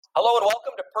Hello and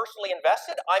welcome to Personally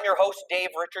Invested. I'm your host,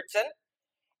 Dave Richardson,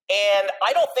 and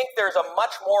I don't think there's a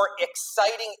much more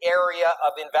exciting area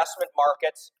of investment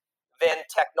markets than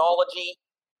technology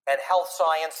and health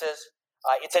sciences.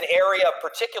 It's an area of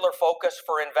particular focus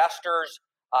for investors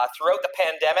throughout the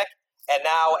pandemic, and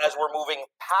now as we're moving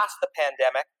past the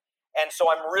pandemic. And so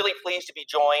I'm really pleased to be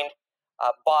joined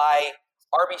by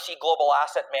RBC Global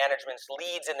Asset Management's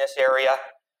leads in this area,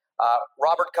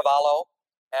 Robert Cavallo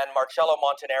and Marcello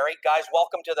Montanari. Guys,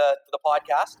 welcome to the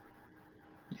podcast.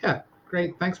 Yeah,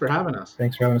 great. Thanks for having us.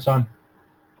 Thanks for having us on.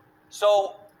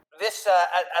 So this,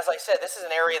 as I said, this is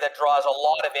an area that draws a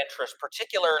lot of interest,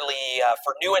 particularly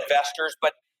for new investors.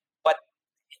 But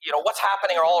you know what's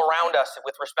happening all around us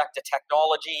with respect to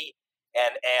technology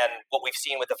and what we've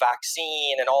seen with the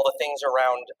vaccine and all the things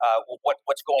around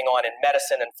what's going on in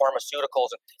medicine and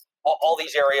pharmaceuticals. And all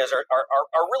these areas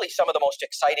are really some of the most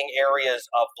exciting areas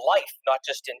of life, not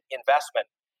just in investment.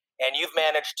 And you've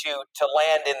managed to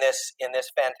land in this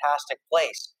fantastic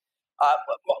place.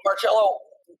 Marcello,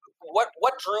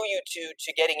 what drew you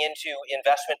to getting into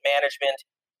investment management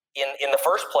in the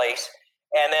first place?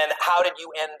 And then how did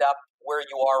you end up where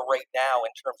you are right now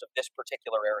in terms of this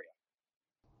particular area?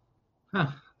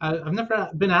 I've never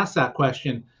been asked that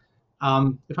question.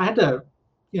 If I had to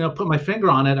put my finger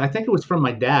on it, I think it was from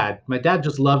my dad. My dad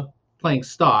just loved playing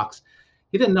stocks.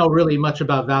 He didn't know really much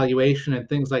about valuation and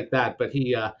things like that, but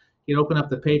he'd open up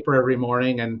the paper every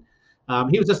morning, and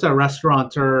he was just a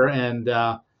restaurateur and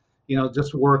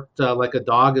just worked like a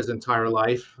dog his entire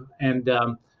life. And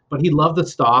but he loved the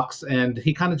stocks, and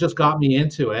he kind of just got me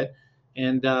into it.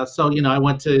 And so I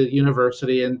went to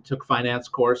university and took finance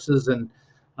courses, and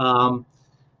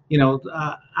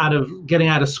getting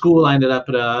out of school, I ended up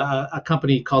at a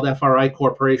company called FRI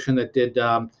Corporation that did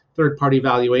third-party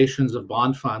valuations of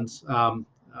bond funds,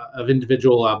 of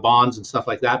individual bonds and stuff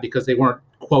like that, because they weren't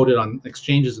quoted on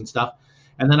exchanges and stuff.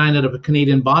 And then I ended up at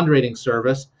Canadian Bond Rating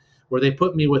Service, where they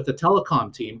put me with the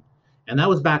telecom team, and that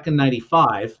was back in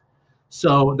 '95.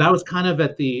 So that was kind of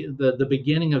at the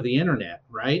beginning of the internet,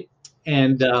 right?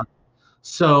 And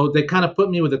so they kind of put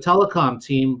me with the telecom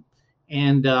team.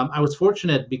 And I was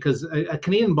fortunate because a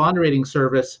Canadian Bond Rating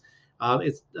Service,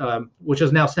 which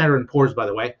is now Standard & Poor's, by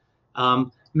the way,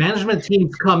 management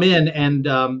teams come in and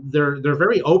they're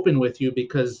very open with you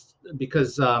because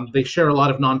they share a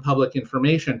lot of non-public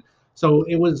information. So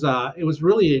it was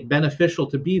really beneficial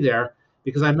to be there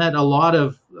because I met a lot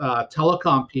of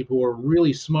telecom people who were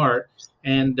really smart,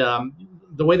 and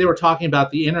the way they were talking about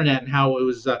the internet and how it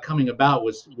was coming about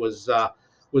was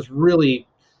really.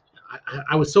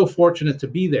 I was so fortunate to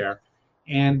be there.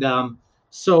 And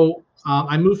so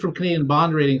I moved from Canadian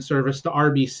Bond Rating Service to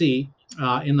RBC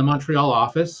in the Montreal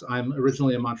office. I'm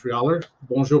originally a Montrealer.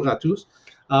 Bonjour à tous.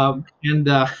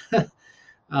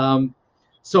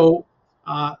 So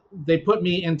they put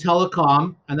me in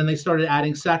telecom, and then they started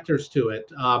adding sectors to it.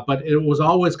 But it was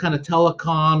always kind of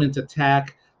telecom into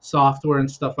tech, software, and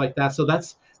stuff like that. So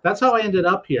that's how I ended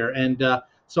up here. And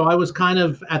so I was kind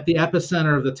of at the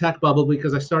epicenter of the tech bubble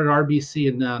because I started RBC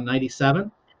in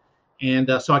 '97, and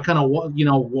so I kind of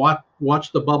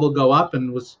watched the bubble go up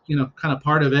and was kind of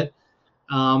part of it,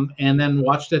 and then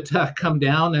watched it come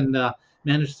down and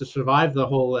managed to survive the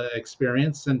whole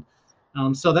experience. And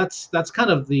so that's kind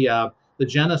of the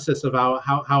genesis of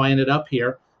how I ended up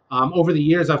here. Over the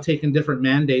years, I've taken different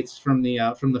mandates from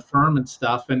the firm and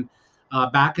stuff. And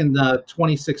back in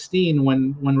 2016,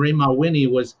 when Ray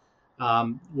Mawhinney was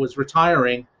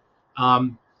retiring,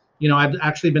 I'd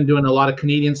actually been doing a lot of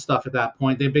Canadian stuff at that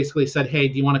point. They basically said, "Hey,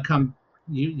 do you want to come?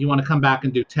 You want to come back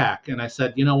and do tech?" And I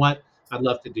said, "You know what? I'd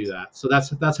love to do that." So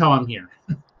that's how I'm here.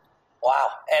 Wow.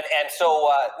 And so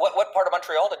what part of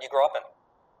Montreal did you grow up in?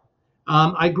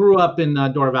 I grew up in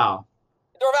Dorval.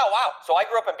 Dorval. Wow. So I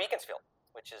grew up in Beaconsfield,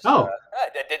 which is I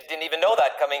didn't even know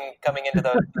that coming into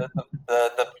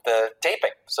the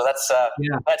taping. So that's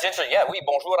interesting. Yeah, oui,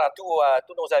 bonjour à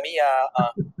tous nos amis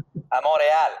à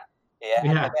Montréal.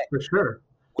 Yeah, for sure.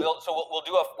 We'll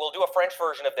do a French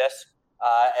version of this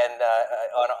and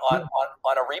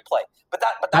on a replay. But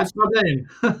that's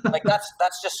like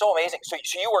that's just so amazing. So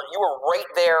you were right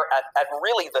there at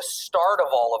really the start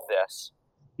of all of this.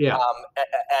 Yeah.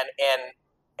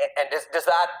 And does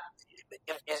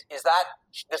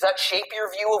that shape your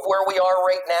view of where we are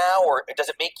right now, or does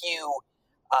it make you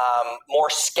more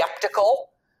skeptical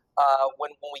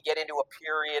when we get into a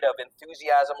period of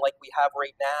enthusiasm like we have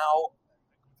right now,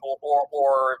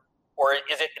 or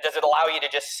does it allow you to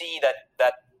just see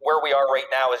that where we are right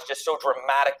now is just so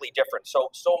dramatically different, so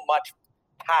much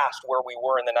past where we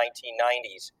were in the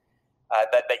 1990s,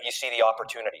 that you see the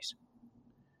opportunities?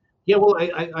 Yeah, well,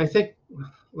 I think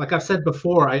like I've said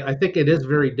before, I think it is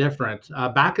very different.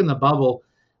 Back in the bubble,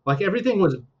 like everything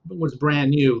was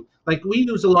brand new. Like we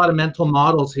use a lot of mental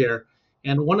models here,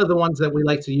 and one of the ones that we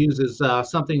like to use is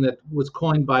something that was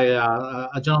coined by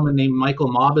a gentleman named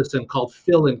Michael Mauboussin called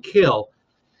 "fill and kill."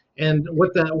 And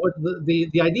what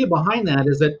the idea behind that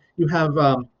is that you have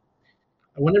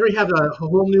whenever you have a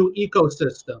whole new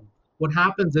ecosystem, what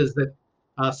happens is that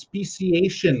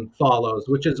speciation follows,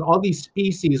 which is all these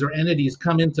species or entities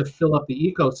come in to fill up the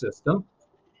ecosystem,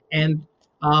 and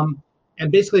um,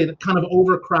 and basically it kind of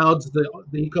overcrowds the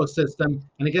ecosystem,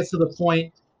 and it gets to the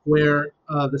point where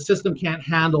the system can't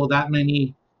handle that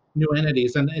many new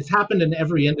entities. And it's happened in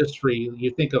every industry. You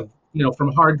think of,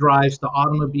 from hard drives to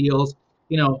automobiles.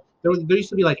 There used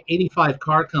to be like 85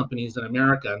 car companies in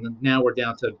America, and now we're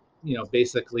down to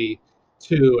basically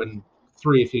two and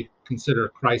three if you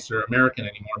consider Chrysler American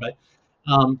anymore. But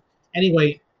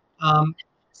anyway,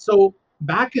 so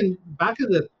back in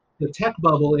the tech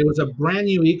bubble, it was a brand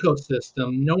new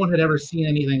ecosystem. No one had ever seen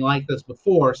anything like this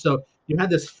before. So you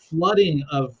had this flooding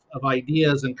of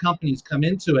ideas and companies come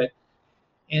into it,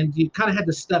 and you kind of had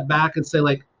to step back and say,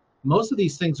 like, most of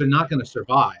these things are not going to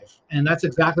survive. And that's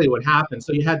exactly what happened.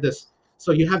 So you have this,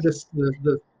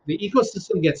 the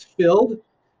ecosystem gets filled,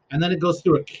 and then it goes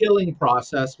through a killing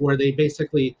process where they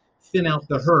basically thin out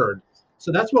the herd.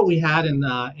 So that's what we had in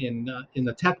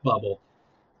the tech bubble.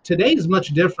 Today is much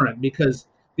different because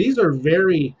these are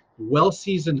very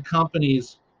well-seasoned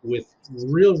companies with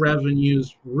real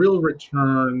revenues, real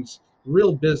returns,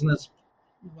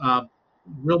 uh,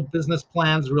 real business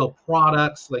plans, real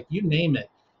products, like you name it.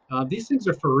 These things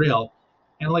are for real,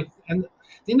 and at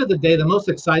the end of the day, the most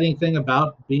exciting thing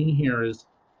about being here is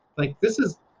like this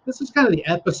is kind of the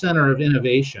epicenter of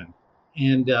innovation,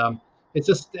 and it's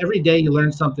just every day you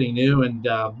learn something new, and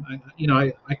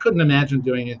I couldn't imagine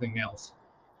doing anything else.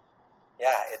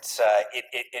 Yeah,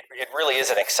 it really is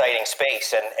an exciting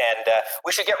space, and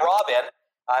we should get Rob in.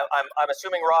 I'm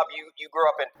assuming, Rob, you grew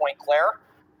up in Point Claire,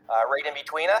 right in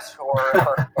between us, or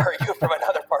are you from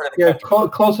another part of the country? Yeah,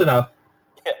 close enough.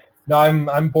 Yeah. No,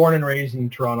 I'm born and raised in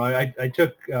Toronto. I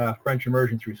took French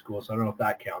immersion through school, so I don't know if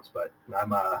that counts, but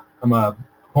I'm a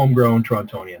homegrown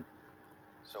Torontonian.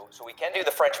 So we can do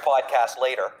the French podcast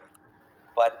later.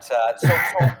 But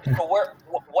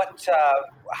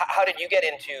how did you get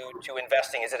into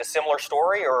investing? Is it a similar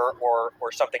story or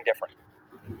something different?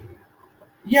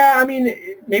 Yeah, I mean,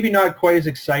 maybe not quite as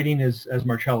exciting as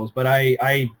Marcello's, but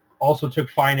I also took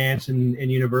finance in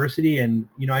university, and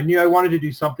I knew I wanted to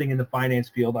do something in the finance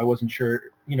field. I wasn't sure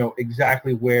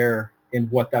exactly where and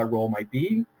what that role might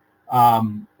be.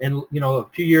 And a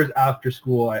few years after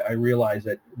school, I realized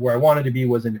that where I wanted to be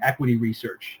was in equity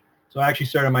research. So I actually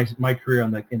started my career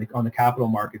on the capital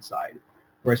market side,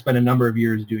 where I spent a number of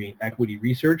years doing equity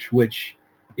research, which,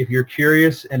 if you're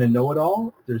curious and a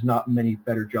know-it-all, there's not many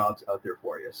better jobs out there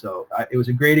for you. So it was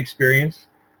a great experience,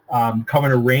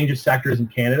 covering a range of sectors in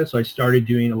Canada. So I started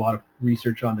doing a lot of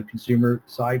research on the consumer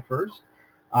side first,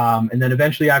 and then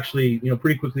eventually, actually,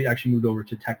 pretty quickly, actually moved over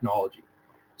to technology.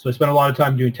 So I spent a lot of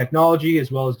time doing technology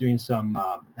as well as doing some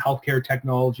healthcare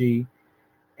technology.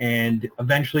 And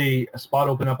eventually a spot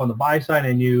opened up on the buy side.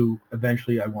 I knew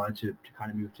eventually I wanted to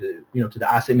kind of move to, to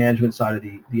the asset management side of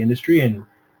the industry, and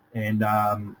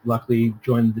luckily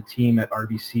joined the team at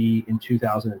RBC in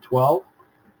 2012.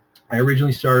 I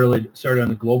originally started on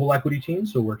the global equity team,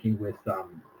 so working with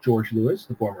George Lewis,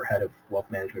 the former head of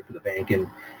wealth management for the bank,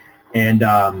 and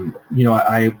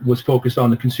I was focused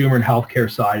on the consumer and healthcare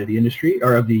side of the industry,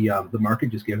 or of the market,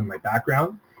 just given my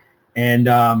background. And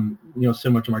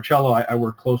similar to Marcello, I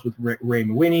work close with Ray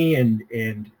Mawhinney, and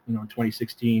in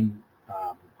 2016,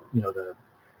 the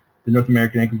North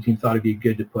American equity team thought it'd be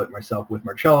good to put myself with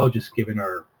Marcello, just given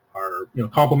our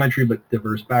complementary but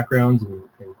diverse backgrounds, and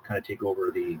kind of take over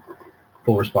the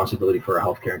full responsibility for our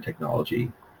healthcare and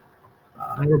technology.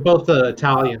 And we're both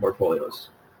Italian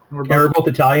portfolios. We're both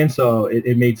Italian, so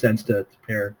it made sense to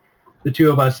pair the two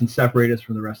of us and separate us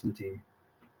from the rest of the team.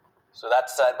 So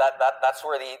that's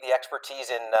where the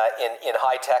expertise in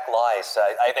high tech lies.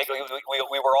 I think we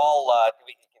were all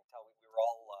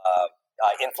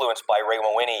influenced by Ray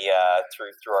Mawhinney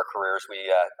through our careers.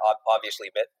 We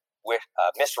obviously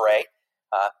miss Ray.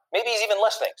 Maybe he's even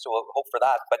listening, so we'll hope for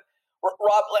that. But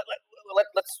Rob,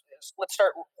 let's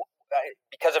start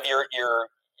because of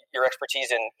your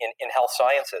expertise in health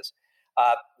sciences.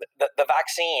 The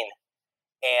vaccine.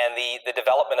 And the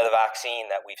development of the vaccine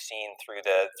that we've seen through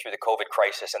the COVID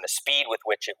crisis and the speed with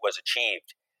which it was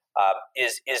achieved,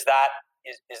 is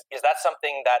that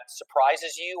something that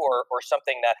surprises you, or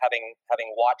something that having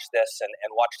watched this and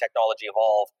watched technology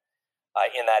evolve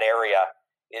in that area,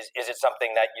 Is it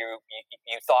something that you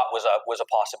thought was a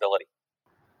possibility?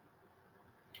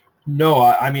 No,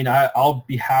 I mean, I'll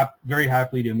be very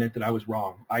happily to admit that I was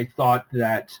wrong. I thought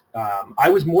that I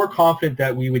was more confident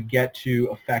that we would get to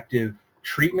effective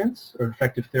treatments or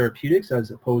effective therapeutics as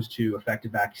opposed to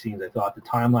effective vaccines. I thought the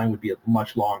timeline would be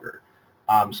much longer.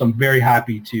 So I'm very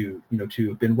happy to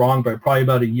have been wrong by probably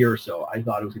about a year or so. I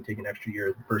thought it was going to take an extra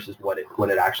year versus what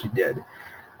it actually did.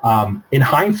 In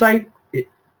hindsight,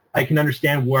 I can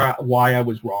understand why I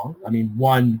was wrong. I mean,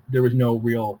 one, there was no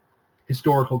real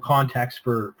historical context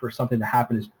for something to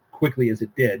happen as quickly as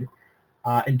it did,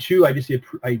 and two, I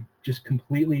just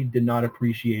completely did not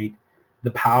appreciate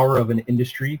the power of an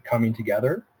industry coming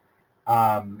together,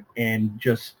 and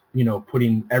just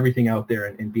putting everything out there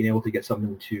and being able to get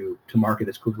something to market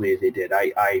as quickly as they did.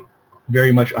 I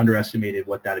very much underestimated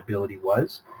what that ability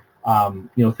was.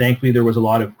 Thankfully there was a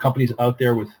lot of companies out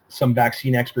there with some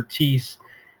vaccine expertise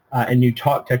and new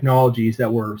technologies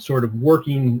that were sort of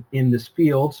working in this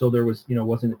field. So there was,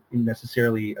 wasn't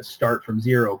necessarily a start from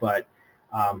zero, but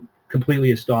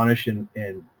completely astonished and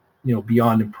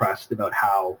beyond impressed about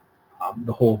how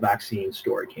the whole vaccine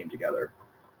story came together.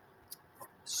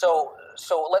 So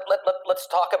let's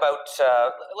talk about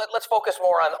let's focus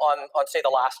more on say the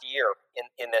last year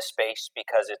in this space,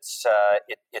 because it's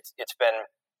been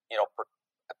a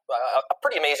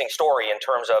pretty amazing story in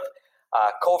terms of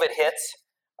COVID hits.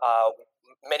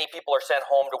 Many people are sent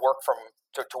home to work from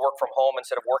home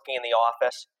instead of working in the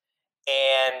office,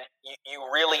 and you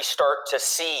really start to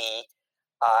see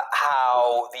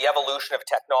how the evolution of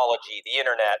technology, the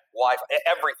internet, Wi-Fi,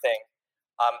 everything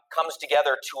comes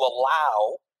together to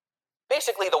allow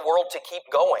basically the world to keep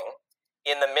going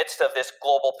in the midst of this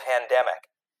global pandemic.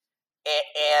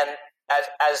 And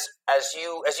as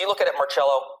you look at it,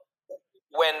 Marcello,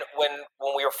 when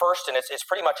we were first, and it's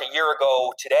pretty much a year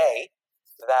ago today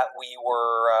that we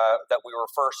were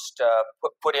first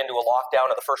put into a lockdown,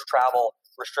 and the first travel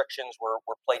restrictions were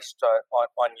placed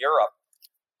on Europe.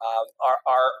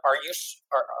 Are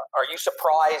you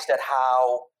surprised at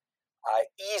how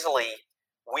easily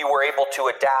we were able to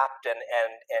adapt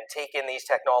and take in these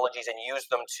technologies and use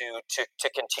them to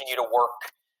continue to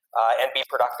work and be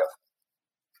productive?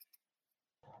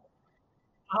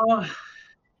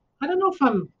 I don't know if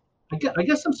I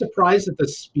guess I'm surprised at the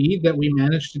speed that we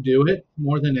managed to do it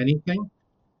more than anything.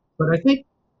 But I think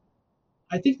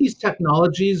these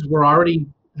technologies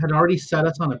had already set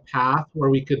us on a path where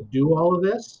we could do all of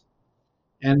this.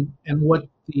 And what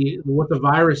the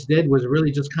virus did was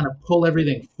really just kind of pull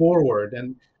everything forward.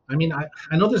 And I mean, I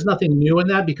know there's nothing new in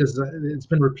that because it's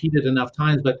been repeated enough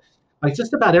times, but like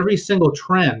just about every single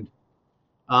trend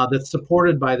that's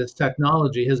supported by this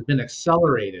technology has been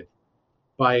accelerated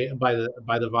by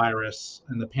the virus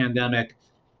and the pandemic.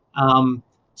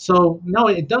 So no,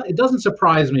 it doesn't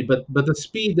surprise me, but the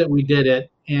speed that we did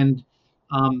it, and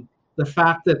the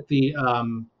fact that the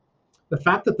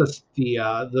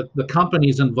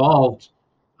companies involved,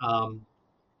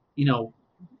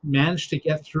 managed to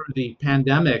get through the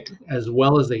pandemic as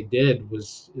well as they did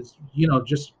is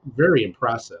just very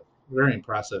impressive, very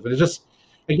impressive. And it's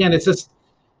just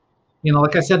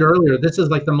like I said earlier, this is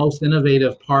like the most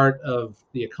innovative part of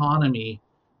the economy.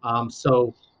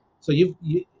 So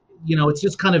it's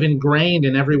just kind of ingrained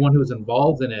in everyone who's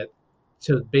involved in it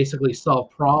to basically solve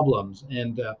problems,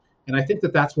 and I think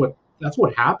that's what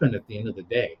happened at the end of the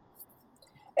day.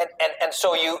 And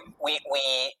so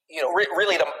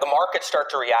really the markets start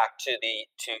to react to the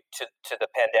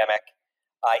pandemic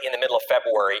in the middle of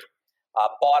February,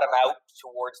 bottom out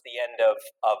towards the end of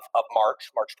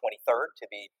March 23rd to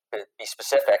be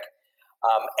specific,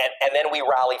 and then we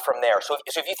rally from there. So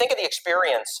if you think of the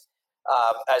experience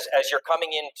as you're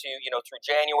coming into through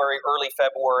January, early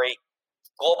February,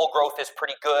 global growth is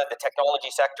pretty good. The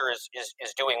technology sector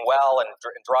is doing well and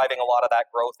driving a lot of that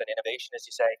growth and innovation, as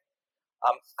you say.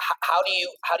 How do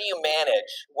you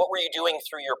manage? What were you doing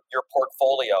through your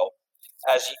portfolio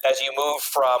as you move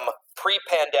from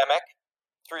pre-pandemic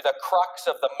through the crux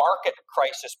of the market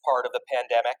crisis part of the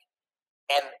pandemic,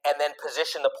 and then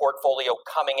position the portfolio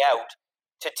coming out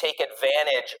to take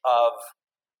advantage of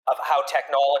how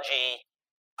technology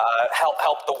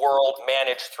helped the world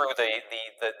manage through the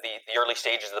early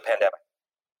stages of the pandemic?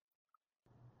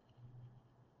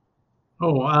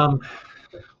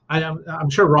 I'm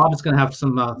sure Rob is going to have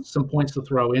some points to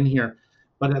throw in here,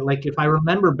 but like if I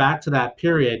remember back to that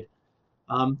period,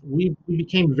 we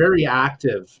became very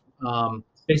active,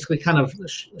 basically kind of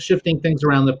shifting things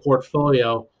around the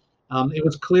portfolio. It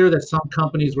was clear that some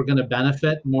companies were going to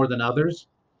benefit more than others,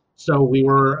 so we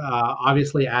were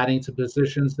obviously adding to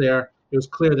positions there. It was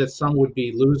clear that some would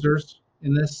be losers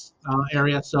in this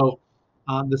area, so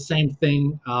the same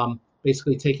thing,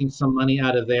 basically taking some money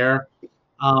out of there.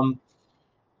 Um,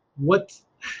 what,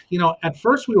 at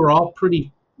first we were all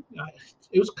pretty.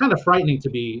 It was kind of frightening to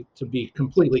be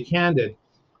completely candid.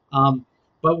 Um,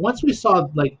 but once we saw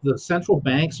like the central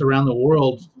banks around the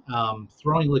world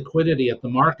throwing liquidity at the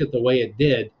market the way it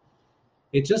did,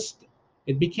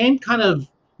 it became kind of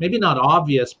maybe not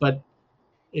obvious, but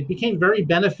it became very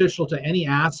beneficial to any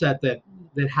asset that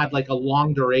had like a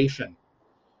long duration.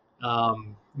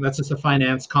 That's just a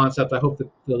finance concept. I hope that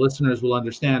the listeners will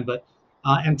understand. But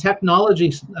and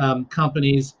technology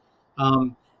companies,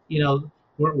 um,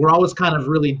 we're always kind of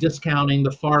really discounting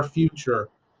the far future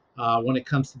when it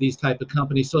comes to these type of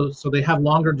companies. So they have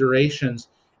longer durations.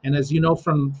 And as you know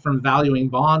from valuing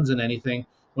bonds and anything,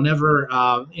 whenever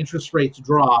interest rates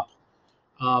drop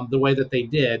the way that they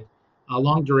did,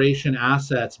 long duration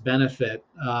assets benefit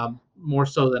more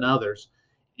so than others.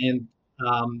 And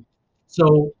um,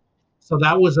 so so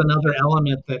that was another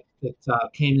element that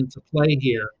came into play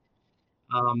here,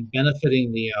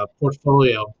 benefiting the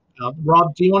portfolio.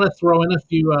 Rob, do you want to throw in a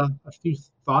few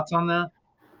thoughts on that?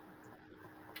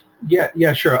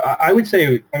 Yeah, sure. I would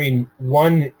say, I mean,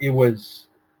 one, it was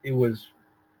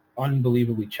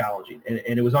unbelievably challenging,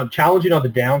 and it was challenging on the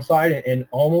downside, and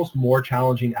almost more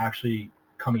challenging actually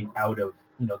coming out of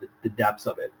the depths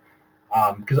of it.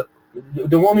 Because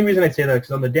the only reason I'd say that,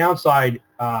 because on the downside,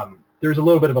 there's a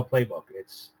little bit of a playbook.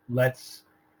 It's let's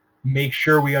make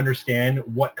sure we understand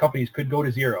what companies could go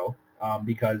to zero,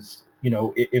 because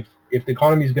if the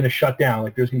economy is going to shut down,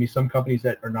 like there's going to be some companies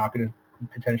that are not going to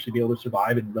potentially be able to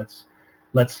survive, and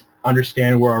let's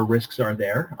understand where our risks are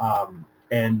there,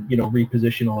 and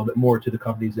reposition a little bit more to the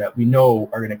companies that we know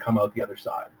are going to come out the other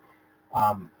side.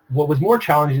 What was more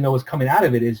challenging though was coming out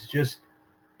of it is just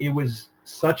it was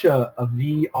such a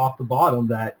V off the bottom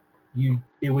that you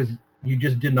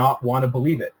just did not want to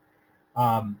believe it.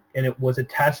 And it was a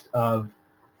test of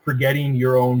forgetting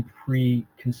your own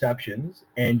preconceptions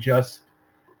and just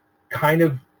kind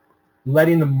of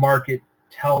letting the market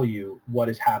tell you what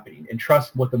is happening and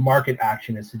trust what the market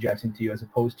action is suggesting to you, as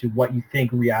opposed to what you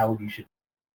think reality should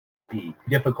be.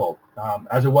 Difficult,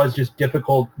 as it was just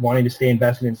difficult wanting to stay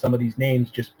invested in some of these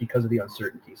names just because of the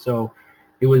uncertainty. So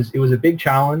it was a big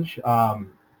challenge.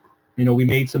 We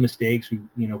made some mistakes.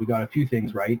 We got a few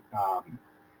things right.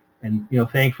 And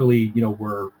thankfully,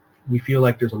 we feel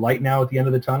like there's a light now at the end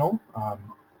of the tunnel.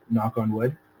 Knock on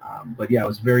wood. But yeah, it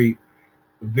was very,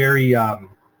 very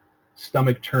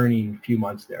stomach turning few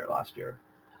months there last year.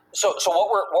 So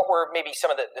what were maybe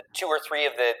some of the two or three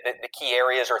of the key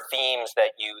areas or themes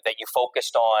that you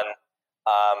focused on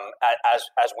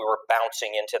as we were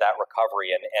bouncing into that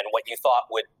recovery, and what you thought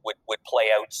would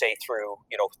play out, say through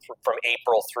from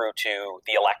April through to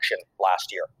the election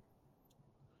last year?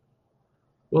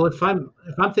 Well, if I'm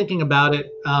thinking about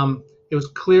it, it was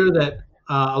clear that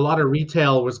a lot of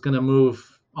retail was going to move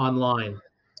online,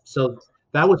 so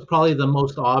that was probably the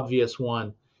most obvious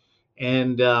one.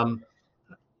 And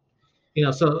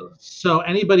so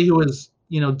anybody who was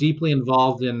deeply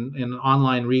involved in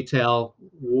online retail,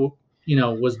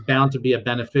 was bound to be a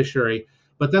beneficiary.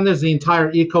 But then there's the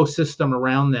entire ecosystem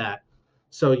around that.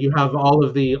 So you have all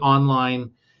of the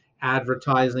online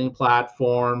advertising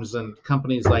platforms and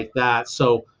companies like that.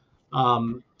 So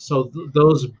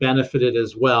those benefited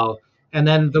as well. And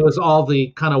then there was all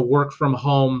the kind of work from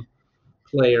home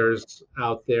players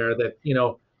out there that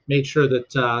made sure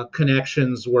that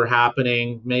connections were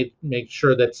happening, make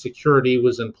sure that security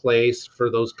was in place for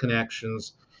those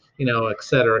connections, et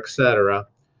cetera, et cetera.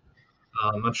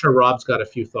 I'm sure Rob's got a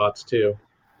few thoughts too.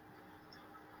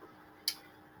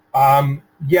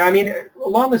 Yeah, I mean,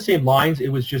 along the same lines, it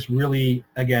was just really,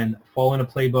 again, following a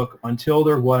playbook until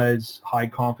there was high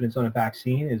confidence on a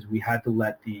vaccine. Is we had to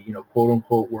let the quote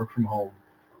unquote work from home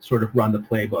sort of run the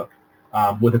playbook,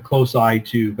 with a close eye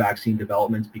to vaccine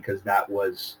developments, because that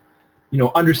was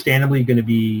understandably going to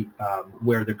be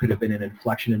where there could have been an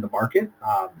inflection in the market.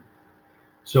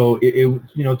 So it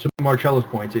to Marcello's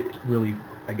point, it really,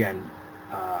 again,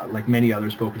 like many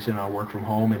others, focusing on work from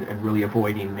home and really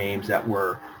avoiding names that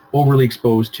were overly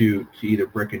exposed to either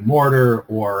brick and mortar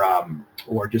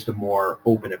or just a more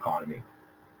open economy.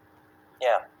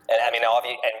 Yeah, and I mean,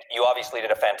 you obviously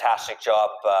did a fantastic job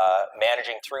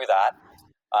managing through that.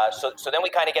 So then we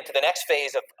kind of get to the next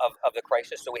phase of the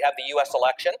crisis. So we have the U.S.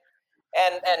 election,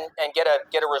 and get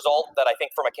a result that I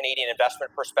think from a Canadian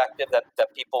investment perspective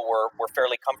that people were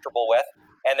fairly comfortable with.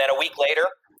 And then a week later,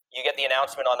 you get the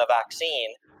announcement on the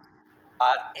vaccine.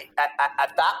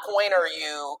 At that point, are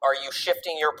you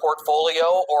shifting your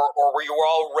portfolio, or were you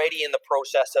already in the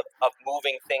process of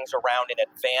moving things around in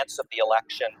advance of the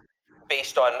election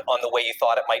based on the way you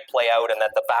thought it might play out and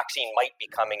that the vaccine might be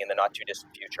coming in the not too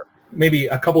distant future? Maybe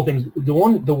a couple things. The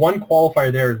one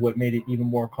qualifier there is what made it even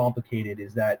more complicated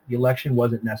is that the election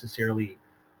wasn't necessarily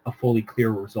a fully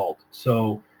clear result.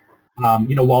 So,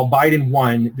 while Biden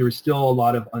won, there was still a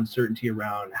lot of uncertainty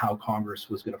around how Congress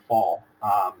was going to fall.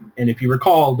 And if you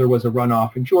recall, there was a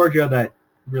runoff in Georgia that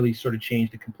really sort of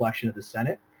changed the complexion of the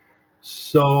Senate.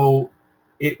 So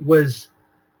it was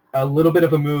a little bit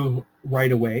of a move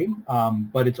right away,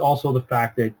 but it's also the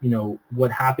fact that,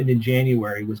 what happened in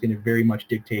January was going to very much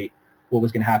dictate what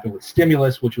was going to happen with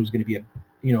stimulus, which was going to be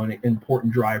an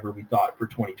important driver, we thought, for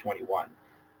 2021.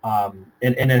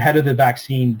 And ahead of the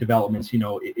vaccine developments,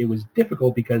 it was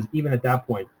difficult because even at that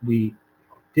point, we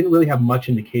didn't really have much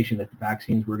indication that the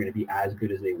vaccines were going to be as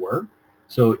good as they were.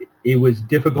 So it was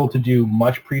difficult to do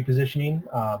much pre-positioning.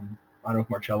 I don't know if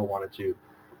Marcello wanted to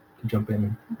jump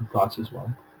in with thoughts as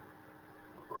well.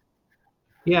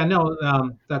 Yeah, no,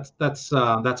 that's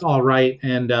all right.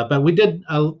 And but we did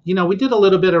a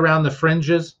little bit around the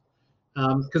fringes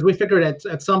because we figured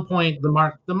at some point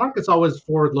the market's always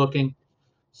forward looking.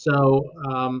 So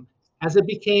as it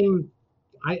became,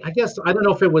 I guess I don't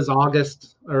know if it was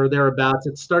August or thereabouts,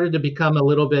 it started to become a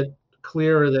little bit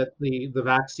clearer that the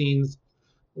vaccines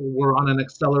were on an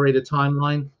accelerated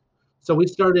timeline. So we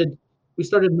started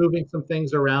moving some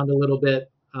things around a little bit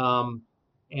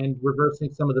and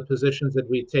reversing some of the positions that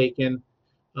we'd taken.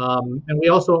 And we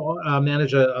also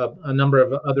manage a number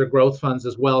of other growth funds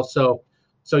as well. So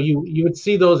you would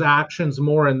see those actions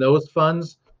more in those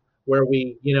funds where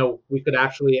we could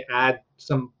actually add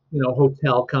some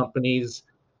hotel companies,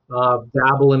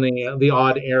 dabble in the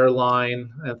odd airline,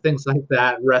 things like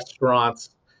that,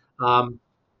 restaurants.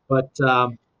 But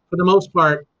for the most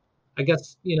part, I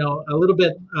guess a little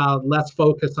bit less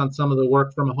focus on some of the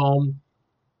work from home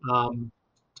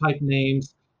type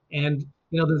names, and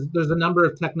there's a number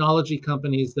of technology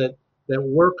companies that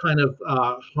were kind of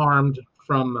harmed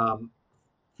from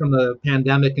the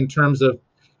pandemic in terms of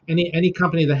any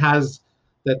company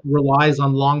that relies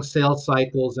on long sales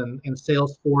cycles and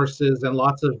sales forces and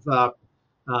lots of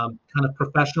kind of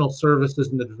professional services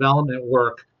in the development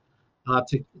work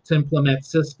to implement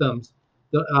systems.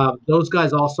 Those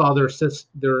guys all saw their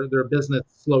business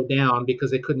slow down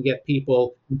because they couldn't get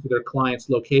people into their clients'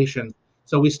 locations.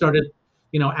 So we started,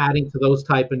 adding to those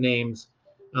type of names.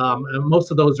 And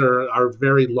most of those are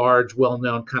very large,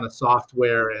 well-known kind of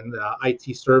software and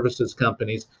IT services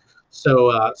companies.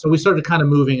 So we started kind of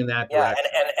moving in that direction.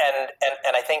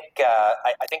 And I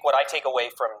think what I take away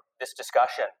from this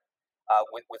discussion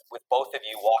with both of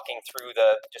you walking through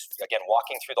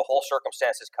the whole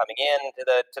circumstances coming into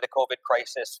the COVID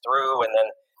crisis through, and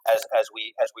then as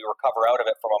we recover out of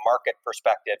it from a market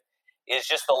perspective, is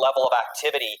just the level of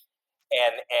activity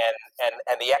and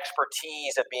the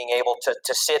expertise of being able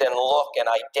to sit and look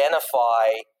and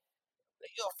identify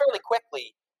fairly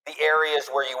quickly the areas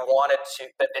where you wanted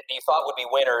that you thought would be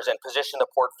winners and position the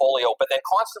portfolio, but then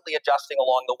constantly adjusting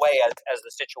along the way as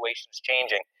the situation is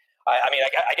changing. I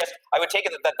guess I would take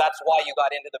it that that's why you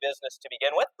got into the business to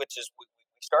begin with, which is we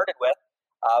started with.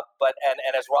 But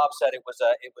as Rob said, it was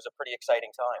a pretty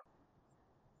exciting time.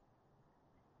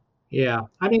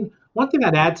 Yeah, one thing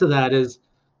I'd add to that is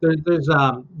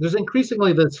there's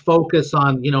increasingly this focus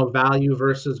on value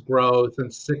versus growth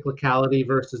and cyclicality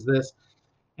versus this,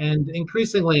 and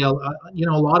increasingly a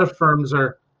lot of firms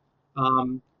are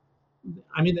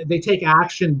they take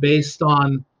action based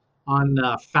on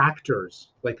factors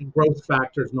like growth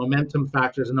factors, momentum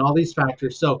factors, and all these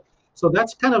factors. So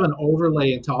that's kind of an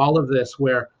overlay into all of this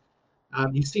where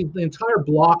you see the entire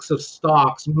blocks of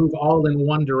stocks move all in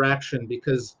one direction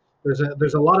because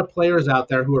there's a lot of players out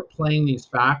there who are playing these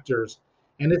factors,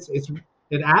 and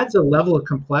it adds a level of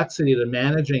complexity to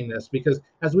managing this because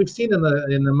as we've seen in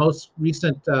the most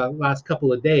recent last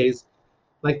couple of days,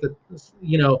 like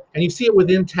and you see it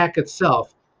within tech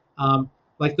itself.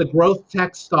 Like the growth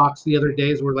tech stocks the other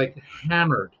days were like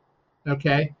hammered,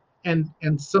 okay, and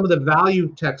some of the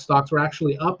value tech stocks were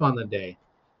actually up on the day.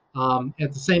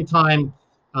 At the same time,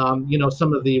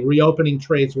 some of the reopening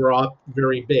trades were up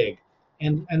very big,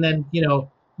 and then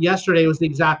yesterday was the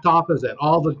exact opposite.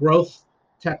 All the growth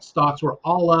tech stocks were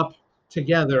all up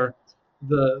together.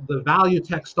 The value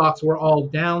tech stocks were all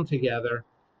down together,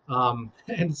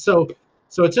 and so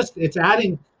it's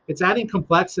adding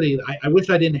complexity. I wish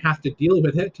I didn't have to deal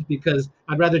with it because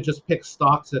I'd rather just pick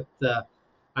stocks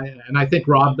and I think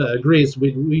Rob agrees.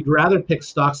 We'd rather pick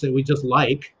stocks that we just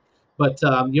like, but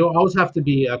you always have to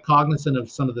be cognizant of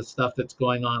some of the stuff that's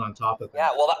going on top of that. Yeah,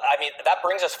 well, that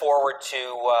brings us forward to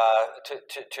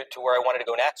where I wanted to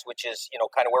go next, which is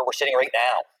kind of where we're sitting right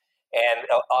now. And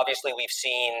obviously, we've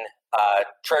seen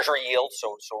treasury yields,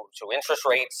 so interest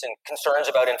rates and concerns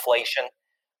about inflation.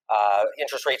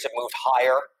 Interest rates have moved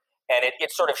higher, and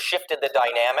it sort of shifted the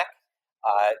dynamic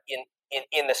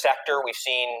in the sector. We've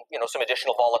seen some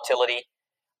additional volatility.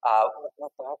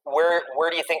 Where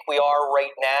do you think we are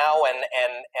right now,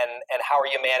 and how are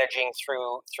you managing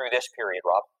through this period,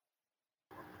 Rob?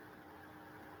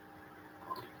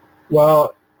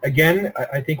 Well, again,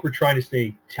 I think we're trying to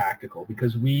stay tactical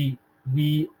because we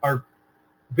are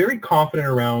very confident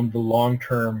around the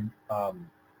long-term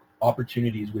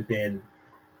opportunities within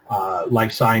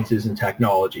life sciences and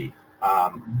technology.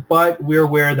 But we're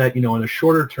aware that, on a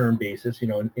shorter-term basis,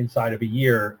 inside of a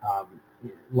year,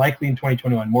 likely in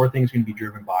 2021, more things are going to be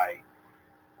driven by,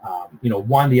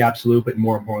 one, the absolute, but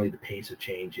more importantly, the pace of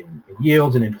change in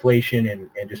yields and inflation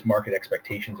and just market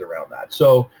expectations around that.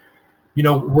 So,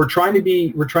 we're trying to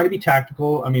be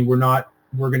tactical. I mean, we're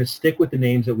going to stick with the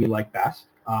names that we like best.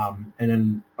 And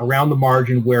then around the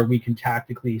margin where we can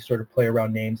tactically sort of play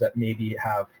around names that maybe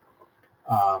have,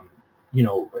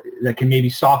 that can maybe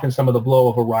soften some of the blow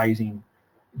of a rising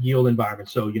yield environment.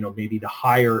 So, maybe the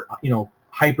higher,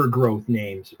 hyper growth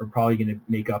names are probably going to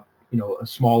make up, a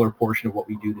smaller portion of what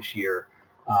we do this year.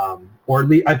 Or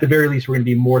at the very least, we're going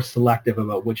to be more selective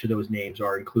about which of those names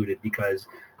are included because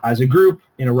as a group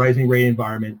in a rising rate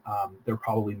environment, they're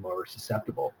probably more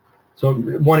susceptible. So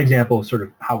one example of sort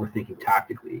of how we're thinking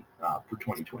tactically for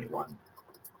 2021.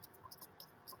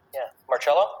 Yeah,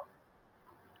 Marcello?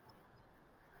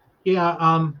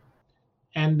 Yeah,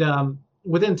 and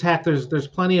within tech, there's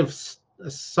plenty of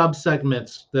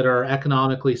subsegments that are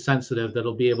economically sensitive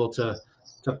that'll be able to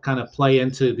kind of play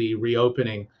into the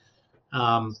reopening.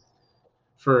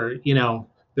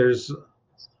 There's,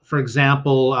 for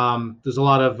example, there's a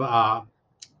lot of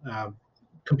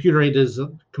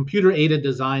computer-aided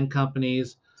design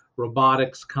companies,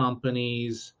 robotics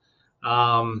companies.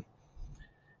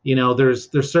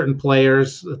 There's certain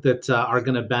players that are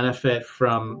going to benefit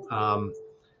from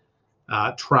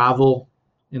travel,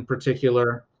 in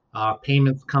particular,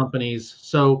 payments companies.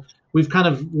 So we've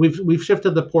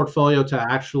shifted the portfolio to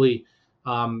actually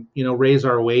raise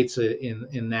our weights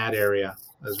in that area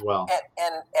as well.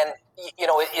 And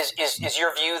is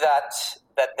your view that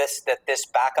this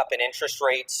backup in interest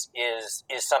rates is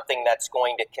something that's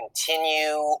going to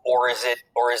continue, or is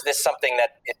this something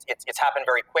that it's happened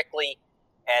very quickly,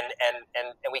 and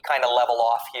we kind of level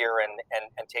off here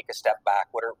and take a step back?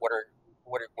 What are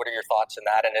your thoughts on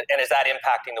that, and is that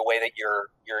impacting the way that you're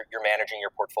managing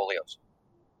your portfolios?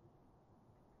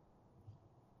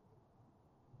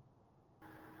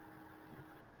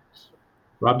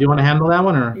 Rob, do you want to handle that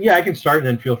one, or? Yeah, I can start, and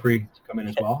then feel free to come in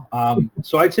as well.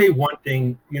 So I'd say one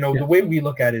thing, the way we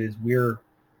look at it is we're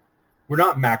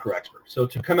not macro experts. So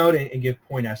to come out and give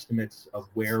point estimates of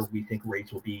where we think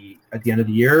rates will be at the end of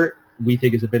the year, we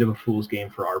think is a bit of a fool's game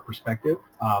for our perspective.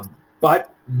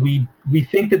 But we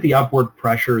think that the upward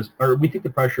pressure we think the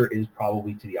pressure is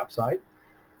probably to the upside.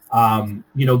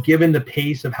 Given the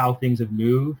pace of how things have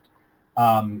moved,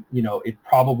 it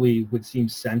probably would seem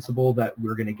sensible that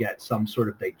we're going to get some sort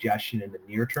of digestion in the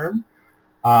near term.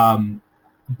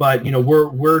 But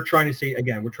we're trying to stay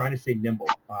nimble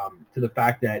to the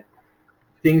fact that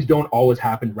things don't always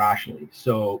happen rationally.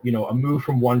 So a move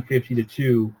from 150 to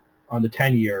 2 on the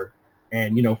 10-year,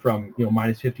 and from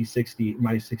minus 50, 60,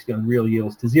 minus 60 on real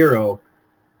yields to 0,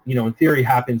 in theory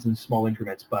happens in small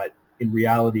increments, but in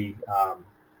reality,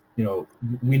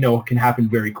 we know it can happen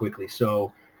very quickly.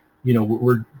 So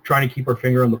we're trying to keep our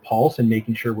finger on the pulse and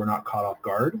making sure we're not caught off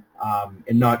guard,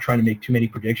 and not trying to make too many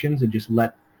predictions and just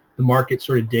let the market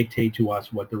sort of dictate to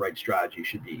us what the right strategy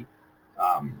should be,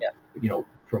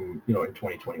 from in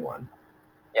 2021.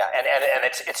 Yeah, and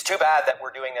it's too bad that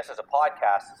we're doing this as a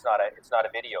podcast. It's not a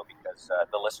video, because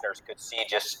the listeners could see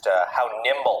just how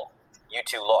nimble you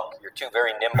two look. You're two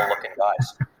very nimble looking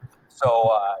guys.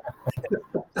 So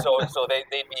they'd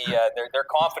be their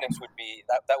confidence would be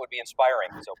that would be inspiring.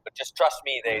 So, but just trust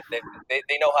me, they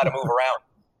know how to move around.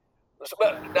 So,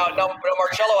 now,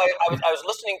 Marcello, I was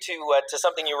listening to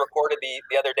something you recorded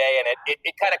the other day, and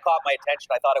it kind of caught my attention.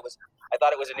 I thought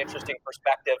it was an interesting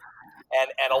perspective,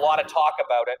 and a lot of talk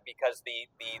about it because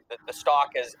the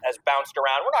stock has bounced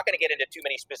around. We're not going to get into too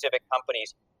many specific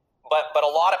companies, but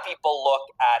a lot of people look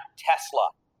at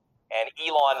Tesla and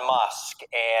Elon Musk,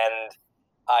 and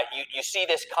you see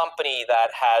this company that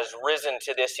has risen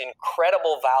to this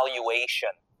incredible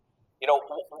valuation.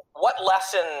 What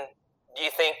lesson do you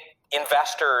think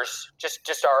investors, just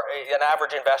an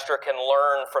average investor, can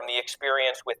learn from the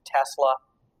experience with Tesla,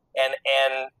 and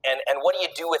what do you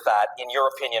do with that, in your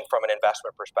opinion, from an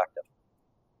investment perspective?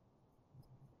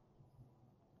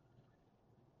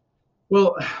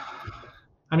 Well,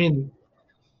 I mean,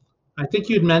 I think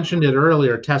you'd mentioned it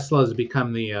earlier. Tesla has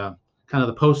become the kind of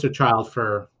the poster child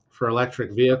for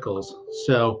electric vehicles.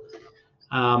 So,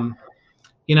 um,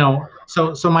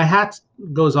 so my hat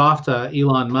goes off to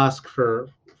Elon Musk for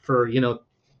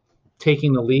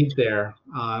taking the lead there.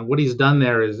 What he's done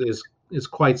there is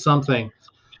quite something.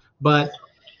 But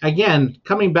again,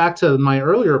 coming back to my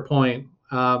earlier point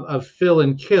of fill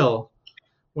and kill,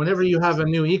 whenever you have a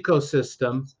new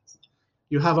ecosystem,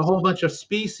 you have a whole bunch of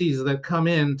species that come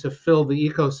in to fill the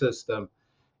ecosystem.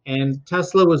 And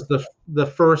Tesla was the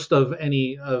first of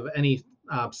any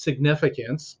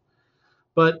significance.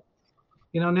 But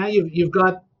now you've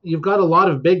got a lot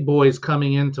of big boys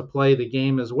coming in to play the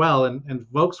game as well. And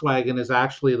Volkswagen is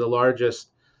actually the largest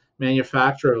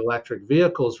manufacturer of electric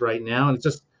vehicles right now, and it's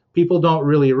just people don't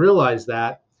really realize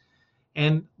that.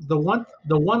 And the one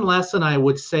lesson I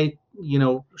would say,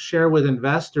 share with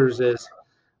investors is,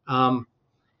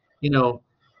 you know,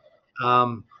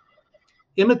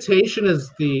 imitation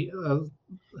is the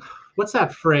what's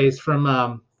that phrase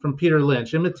from Peter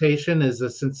Lynch? Imitation is the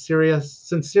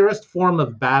sincerest form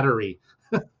of battery.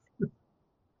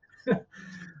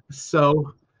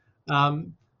 So,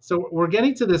 so we're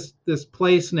getting to this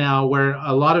place now where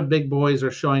a lot of big boys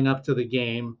are showing up to the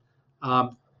game.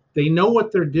 They know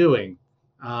what they're doing.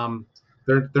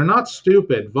 They're not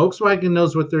stupid. Volkswagen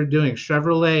knows what they're doing.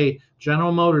 Chevrolet,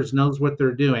 General Motors knows what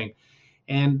they're doing.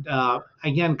 And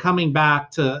again, coming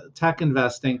back to tech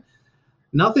investing,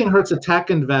 nothing hurts a tech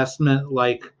investment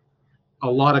like a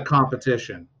lot of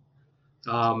competition.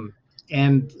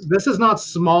 And this is not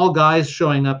small guys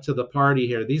showing up to the party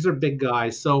here. These are big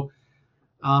guys. So,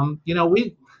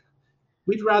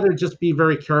 we'd rather just be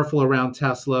very careful around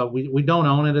Tesla. We don't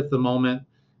own it at the moment.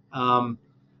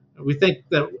 We think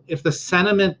that if the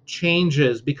sentiment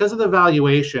changes because of the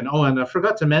valuation, and I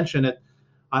forgot to mention it,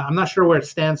 I'm not sure where it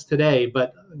stands today,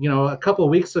 but a couple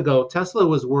of weeks ago, Tesla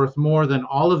was worth more than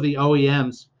all of the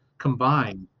OEMs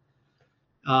combined.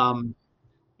 And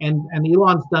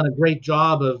Elon's done a great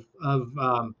job of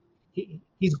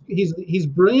he's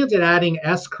brilliant at adding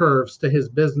S curves to his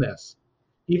business,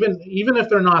 even if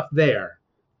they're not there.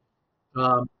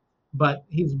 But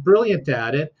he's brilliant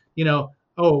at it.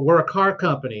 Oh, we're a car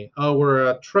company. Oh,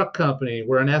 we're a truck company.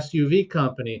 We're an SUV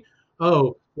company.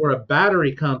 Oh, we're a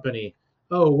battery company.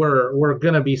 Oh, we're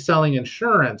going to be selling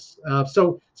insurance.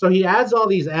 So he adds all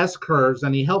these S curves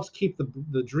and he helps keep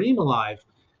the dream alive.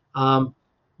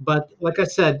 But like I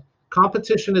said,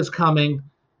 competition is coming.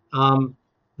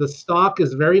 The stock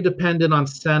is very dependent on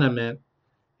sentiment,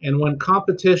 and when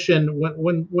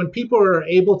people are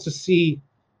able to see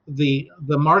the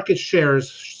market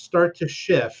shares start to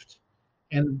shift,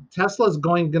 and Tesla's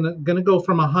going to go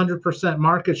from 100%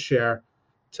 market share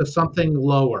to something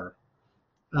lower.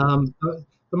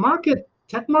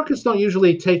 Tech markets don't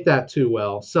usually take that too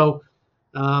well. So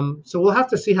we'll have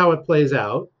to see how it plays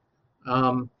out.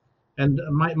 And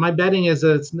my betting is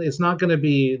that it's not going to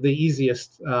be the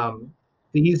easiest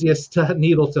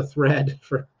needle to thread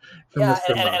for Mr. Musk.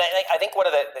 And I think one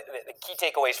of the key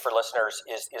takeaways for listeners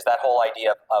is that whole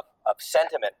idea of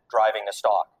sentiment driving the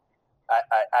stock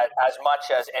as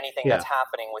much as anything that's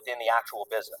happening within the actual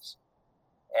business.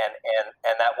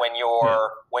 And that when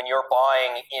you're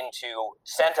buying into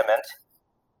sentiment,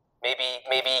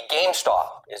 maybe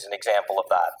GameStop is an example of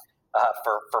that.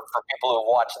 For people who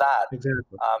watch that,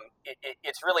 exactly.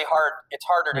 It's really hard. It's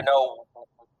harder to know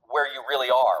where you really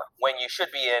are, when you should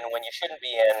be in, when you shouldn't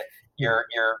be in. You're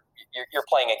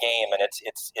playing a game, and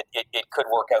it could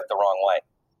work out the wrong way.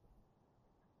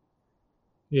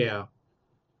 Yeah.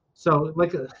 So,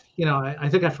 I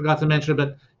think I forgot to mention it,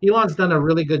 but Elon's done a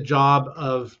really good job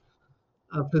of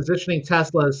positioning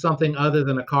Tesla as something other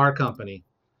than a car company.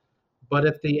 But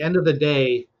at the end of the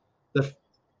day,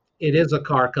 it is a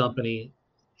car company,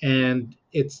 and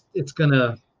it's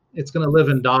gonna live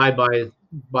and die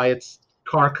by its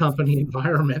car company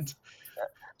environment.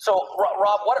 So,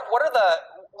 Rob, what are the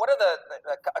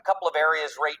a couple of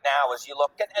areas right now as you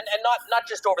look, and not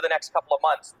just over the next couple of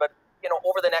months, but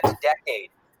over the next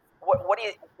decade? What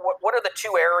are the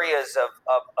two areas of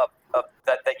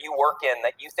that you work in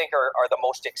that you think are the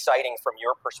most exciting from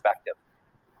your perspective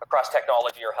across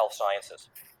technology or health sciences?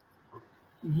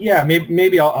 Yeah,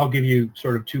 maybe I'll give you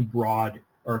sort of two broad,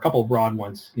 or a couple of broad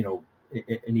ones,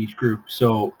 in each group.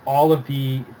 So all of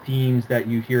the themes that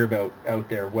you hear about out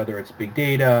there, whether it's big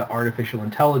data, artificial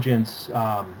intelligence,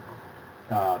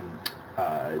 the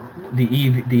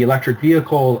electric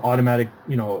vehicle, automatic,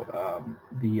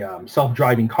 the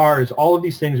self-driving cars, all of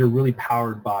these things are really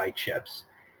powered by chips.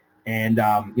 And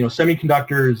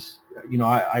semiconductors,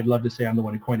 I'd love to say I'm the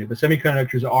one who coined it, but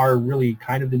semiconductors are really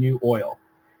kind of the new oil.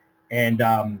 And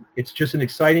it's just an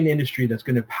exciting industry that's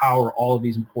going to power all of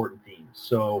these important themes.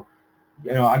 So,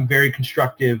 I'm very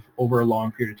constructive over a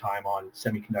long period of time on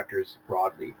semiconductors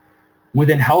broadly.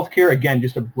 Within healthcare, again,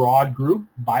 just a broad group,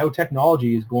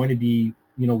 biotechnology is going to be,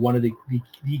 one of the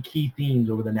key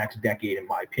themes over the next decade, in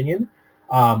my opinion.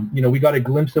 We got a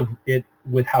glimpse of it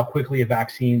with how quickly a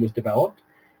vaccine was developed.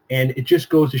 And it just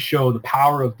goes to show the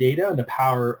power of data and the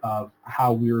power of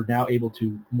how we're now able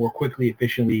to more quickly,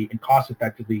 efficiently, and cost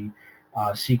effectively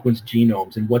sequence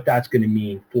genomes, and what that's going to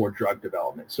mean for drug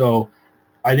development. So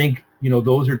I think,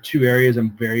 those are two areas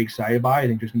I'm very excited by. I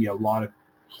think there's going to be a lot of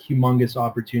humongous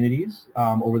opportunities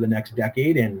over the next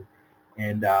decade, and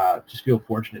just feel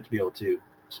fortunate to be able to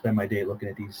spend my day looking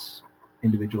at these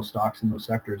individual stocks in those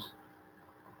sectors.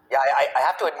 Yeah, I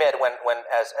have to admit, when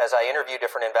as I interview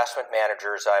different investment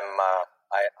managers,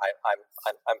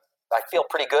 I feel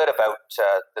pretty good about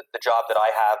the job that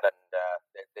I have, and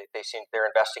they seem they're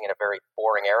investing in a very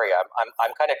boring area.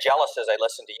 I'm kind of jealous as I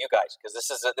listen to you guys, because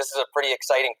this is a pretty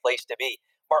exciting place to be.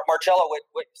 Marcello,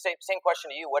 same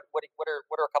question to you. What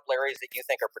are a couple areas that you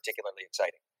think are particularly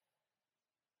exciting?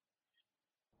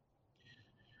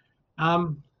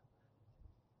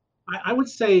 I would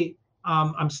say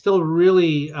I'm still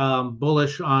really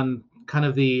bullish on kind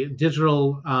of the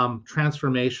digital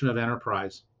transformation of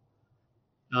enterprise.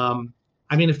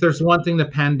 If there's one thing the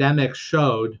pandemic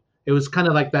showed, it was kind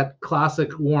of like that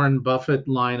classic Warren Buffett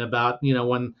line about,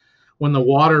 when the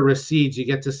water recedes, you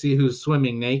get to see who's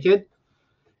swimming naked.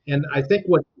 And I think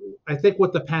what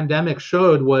the pandemic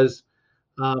showed was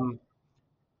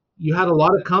you had a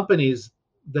lot of companies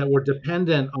that were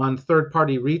dependent on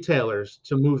third-party retailers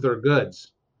to move their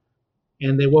goods.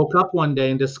 And they woke up one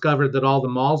day and discovered that all the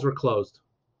malls were closed.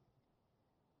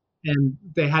 And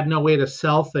they had no way to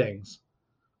sell things.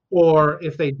 Or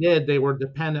if they did, they were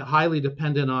highly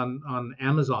dependent on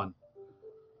Amazon.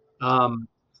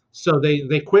 So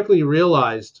they quickly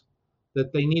realized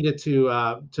that they needed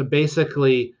to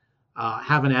basically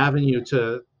have an avenue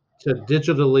to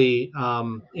digitally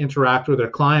interact with their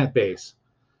client base.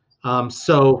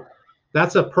 So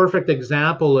that's a perfect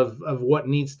example of what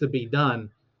needs to be done,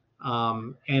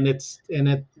 and it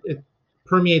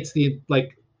permeates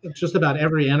just about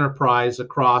every enterprise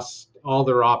across all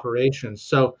their operations.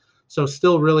 So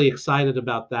still really excited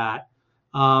about that.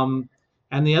 And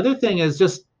the other thing is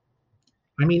just,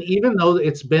 even though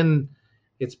it's been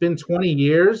 20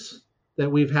 years that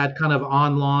we've had kind of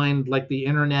online, like the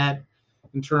internet,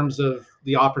 in terms of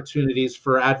the opportunities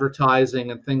for advertising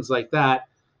and things like that.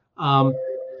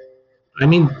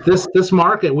 This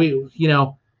market,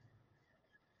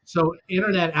 so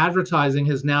internet advertising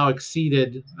has now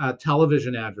exceeded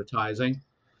television advertising,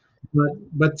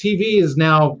 but TV is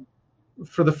now,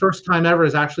 for the first time ever,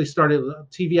 has actually started,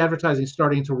 TV advertising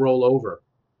starting to roll over.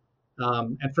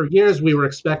 And for years we were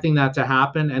expecting that to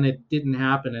happen, and it didn't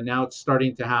happen, and now it's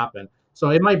starting to happen. So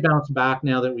it might bounce back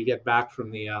now that we get back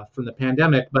from the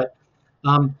pandemic, but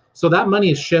so that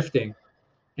money is shifting,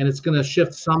 and it's going to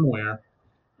shift somewhere.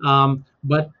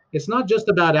 But it's not just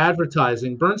about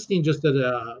advertising. Bernstein just did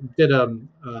a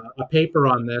paper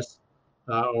on this,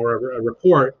 or a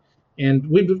report, and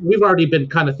we've already been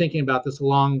kind of thinking about this a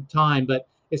long time. But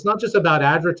it's not just about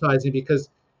advertising, because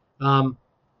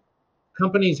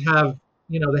companies have,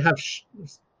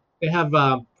 they have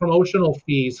promotional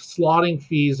fees, slotting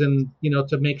fees, and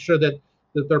to make sure that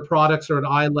their products are at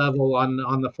eye level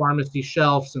on the pharmacy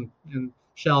shelves and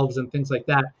shelves and things like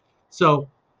that. So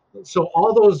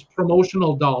all those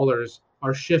promotional dollars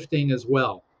are shifting as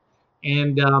well,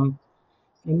 and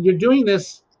you're doing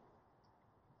this,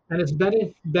 and it's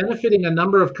benefiting a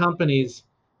number of companies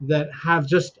that have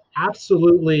just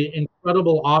absolutely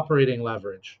incredible operating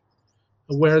leverage,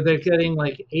 where they're getting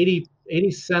like 80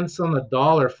 cents on the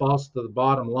dollar falls to the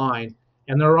bottom line,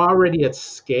 and they're already at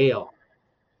scale.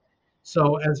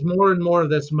 So as more and more of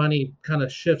this money kind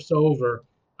of shifts over,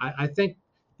 I think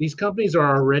these companies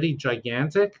are already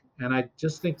gigantic, and I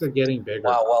just think they're getting bigger.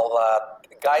 Wow. Well,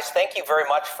 guys, thank you very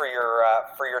much for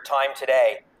your time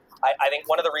today. I think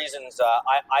one of the reasons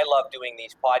I love doing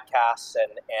these podcasts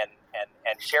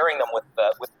and sharing them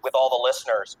with all the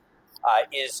listeners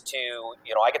is to,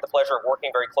 I get the pleasure of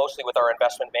working very closely with our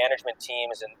investment management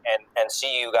teams and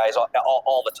see you guys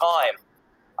all the time.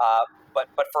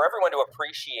 But for everyone to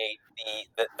appreciate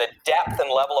the depth and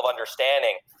level of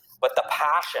understanding, but the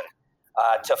passion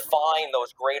to find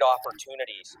those great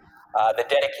opportunities, the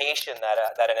dedication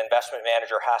that an investment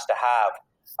manager has to have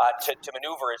to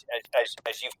maneuver,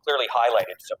 as you've clearly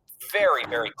highlighted, some very,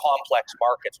 very complex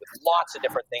markets with lots of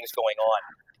different things going on.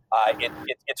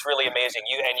 It's really amazing.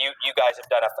 You guys have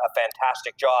done a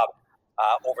fantastic job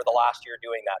over the last year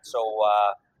doing that. So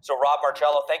So Rob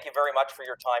Marcello, thank you very much for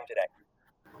your time today.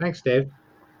 Thanks, Dave.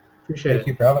 Appreciate it. Thank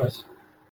you for having us.